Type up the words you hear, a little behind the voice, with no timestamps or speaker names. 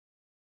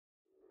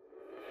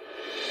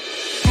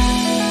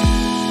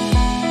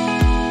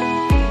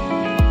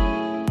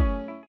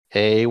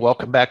Hey,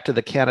 welcome back to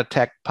the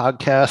Canatech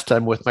podcast.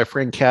 I'm with my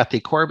friend Kathy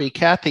Corby.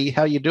 Kathy,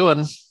 how you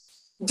doing?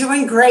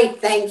 Doing great,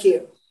 thank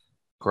you.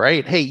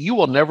 Great. Hey, you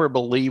will never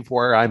believe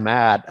where I'm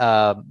at.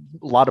 A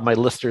lot of my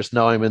listeners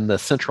know I'm in the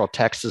Central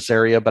Texas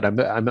area, but I'm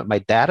at my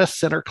data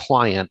center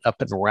client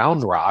up in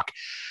Round Rock,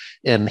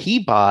 and he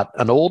bought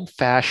an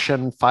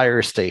old-fashioned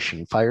fire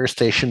station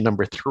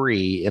number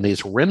three, and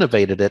he's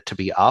renovated it to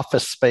be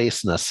office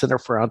space and a center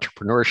for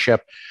entrepreneurship.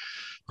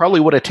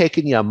 Probably would have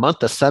taken you a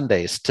month of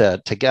Sundays to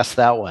guess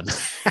that one.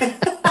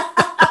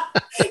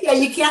 Yeah,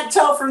 you can't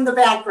tell from the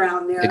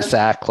background there.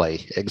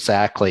 Exactly,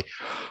 exactly.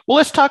 Well,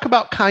 let's talk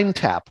about Kind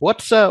Tap.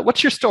 What's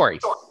your story?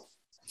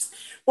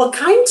 Well,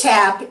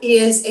 KindTap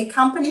is a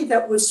company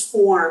that was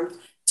formed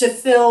to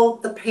fill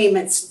the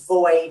payments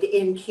void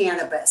in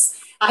cannabis.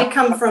 I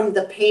come from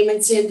the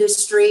payments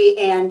industry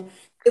and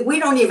we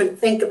don't even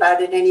think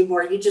about it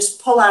anymore. You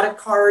just pull out a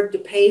card to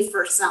pay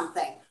for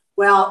something.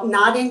 Well,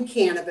 not in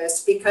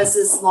cannabis, because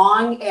as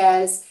long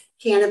as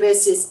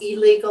cannabis is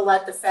illegal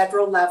at the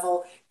federal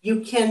level,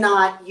 you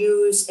cannot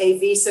use a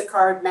Visa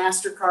card,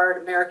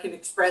 MasterCard, American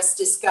Express,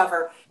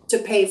 Discover to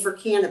pay for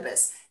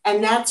cannabis.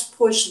 And that's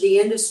pushed the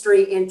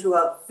industry into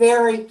a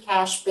very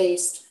cash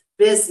based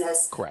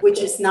business, which Correct.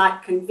 is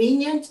not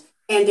convenient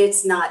and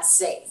it's not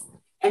safe.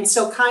 And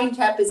so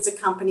KindTap is a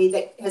company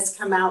that has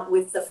come out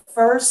with the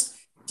first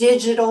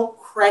digital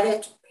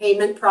credit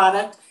payment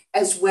product,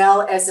 as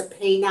well as a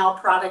pay now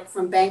product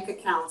from bank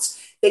accounts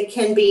that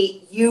can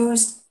be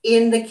used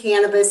in the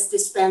cannabis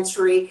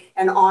dispensary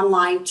and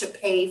online to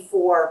pay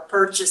for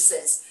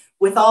purchases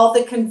with all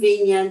the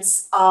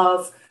convenience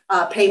of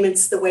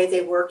payments the way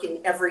they work in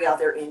every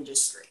other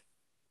industry.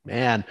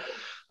 Man,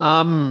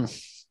 um,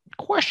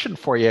 question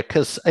for you,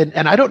 because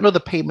and I don't know the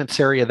payments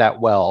area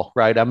that well,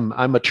 right?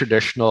 I'm a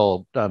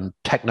traditional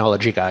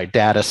technology guy,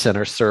 data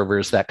center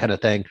servers, that kind of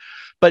thing.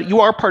 But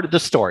you are part of the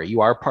story. You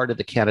are part of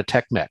the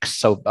Canatech mix,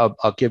 so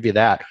I'll give you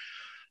that.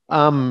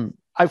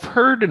 I've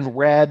heard and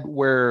read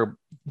where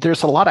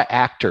there's a lot of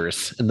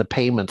actors in the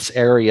payments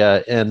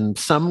area, and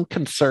some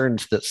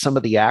concerns that some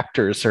of the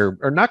actors are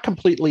not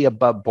completely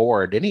above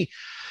board.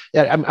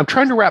 Yeah, I'm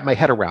trying to wrap my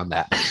head around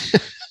that.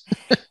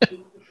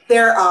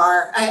 There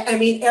are, I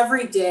mean,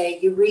 every day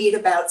you read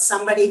about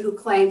somebody who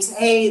claims,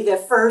 hey, the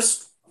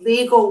first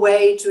legal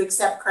way to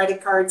accept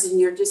credit cards in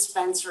your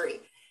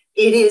dispensary.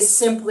 It is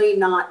simply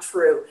not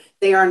true.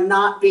 They are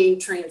not being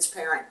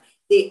transparent.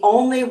 The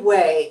only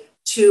way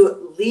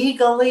to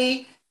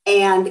legally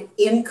and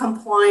in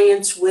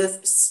compliance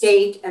with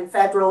state and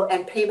federal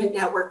and payment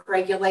network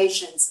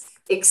regulations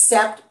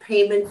accept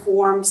payment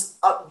forms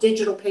of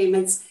digital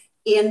payments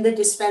in the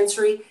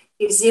dispensary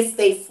is if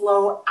they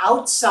flow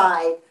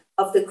outside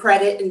of the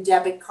credit and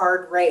debit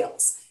card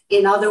rails.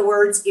 In other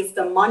words, if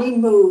the money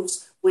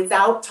moves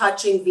without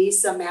touching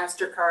Visa,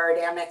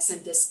 MasterCard, Amex,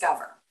 and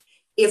Discover.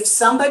 If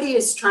somebody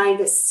is trying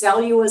to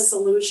sell you a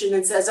solution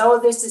and says, oh,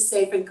 this is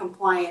safe and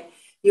compliant,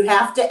 you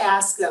have to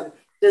ask them,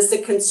 does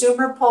the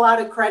consumer pull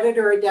out a credit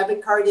or a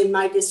debit card in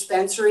my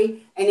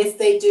dispensary? And if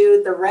they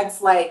do, the red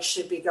flag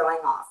should be going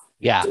off.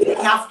 Yeah. Do they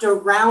have to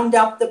round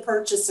up the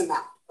purchase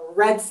amount? A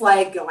red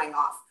flag going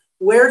off.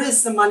 Where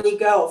does the money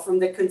go from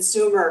the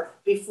consumer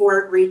before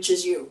it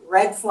reaches you?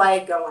 Red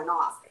flag going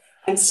off.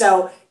 And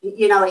so,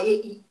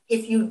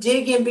 if you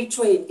dig in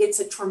between, it's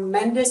a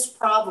tremendous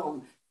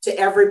problem to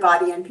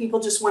everybody. And people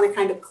just want to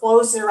kind of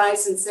close their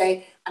eyes and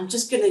say, I'm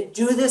just going to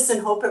do this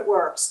and hope it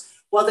works.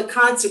 Well, the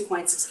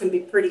consequences can be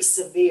pretty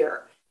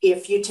severe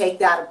if you take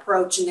that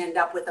approach and end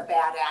up with a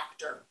bad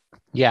actor.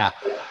 Yeah.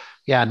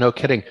 Yeah, no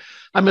kidding.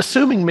 I'm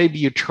assuming maybe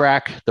you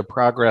track the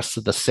progress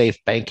of the Safe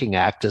Banking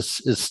Act. Is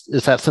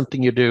that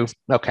something you do?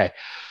 Okay.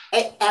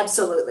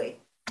 Absolutely.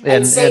 And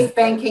And safe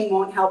banking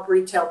won't help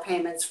retail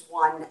payments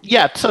one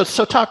yeah, bit.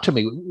 so talk to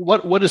me.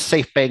 What does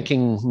safe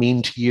banking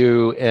mean to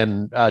you?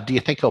 And do you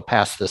think he'll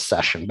pass this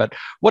session? But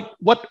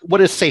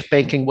what is safe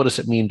banking? What does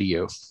it mean to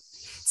you?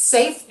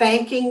 Safe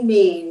banking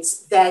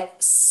means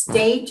that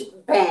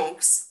state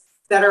banks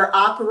that are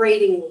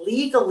operating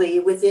legally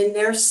within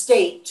their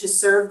state to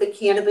serve the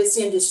cannabis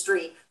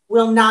industry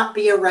will not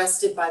be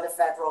arrested by the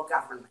federal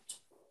government.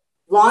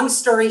 Long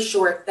story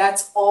short,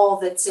 that's all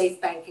that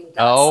safe banking does.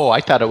 Oh, I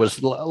thought it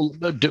was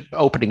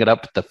opening it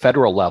up at the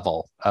federal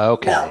level.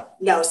 Okay. No,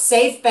 no.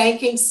 Safe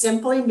banking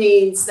simply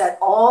means that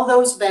all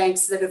those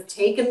banks that have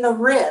taken the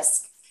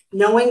risk,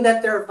 knowing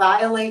that they're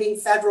violating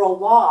federal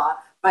law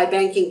by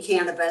banking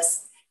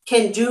cannabis,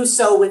 can do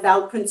so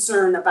without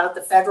concern about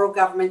the federal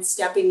government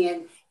stepping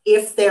in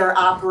if they're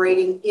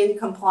operating in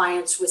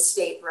compliance with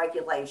state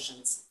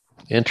regulations.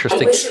 I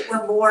Interesting. wish it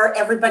were more.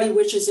 Everybody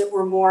wishes it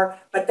were more,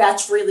 but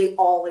that's really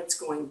all it's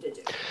going to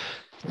do.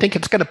 Think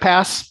it's going to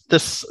pass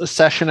this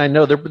session? I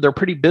know they're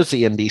pretty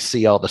busy in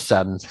DC all of a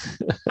sudden.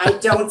 I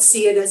don't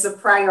see it as a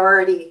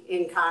priority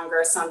in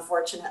Congress,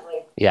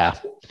 unfortunately. Yeah.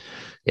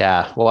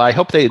 Yeah. Well, I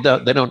hope they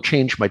don't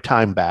change my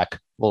time back.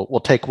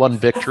 We'll take one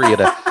victory at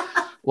a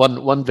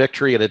one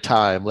victory at a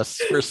time. Let's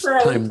first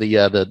Right. time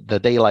the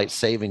daylight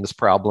savings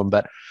problem.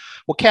 But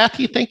Well,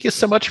 Kathy, thank you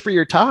so much for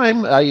your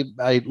time.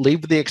 I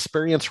leave the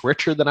experience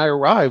richer than I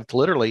arrived,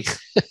 literally.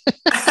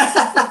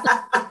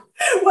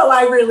 Well,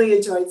 I really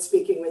enjoyed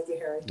speaking with you,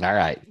 Harry. All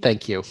right.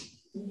 Thank you.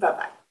 Bye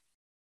bye.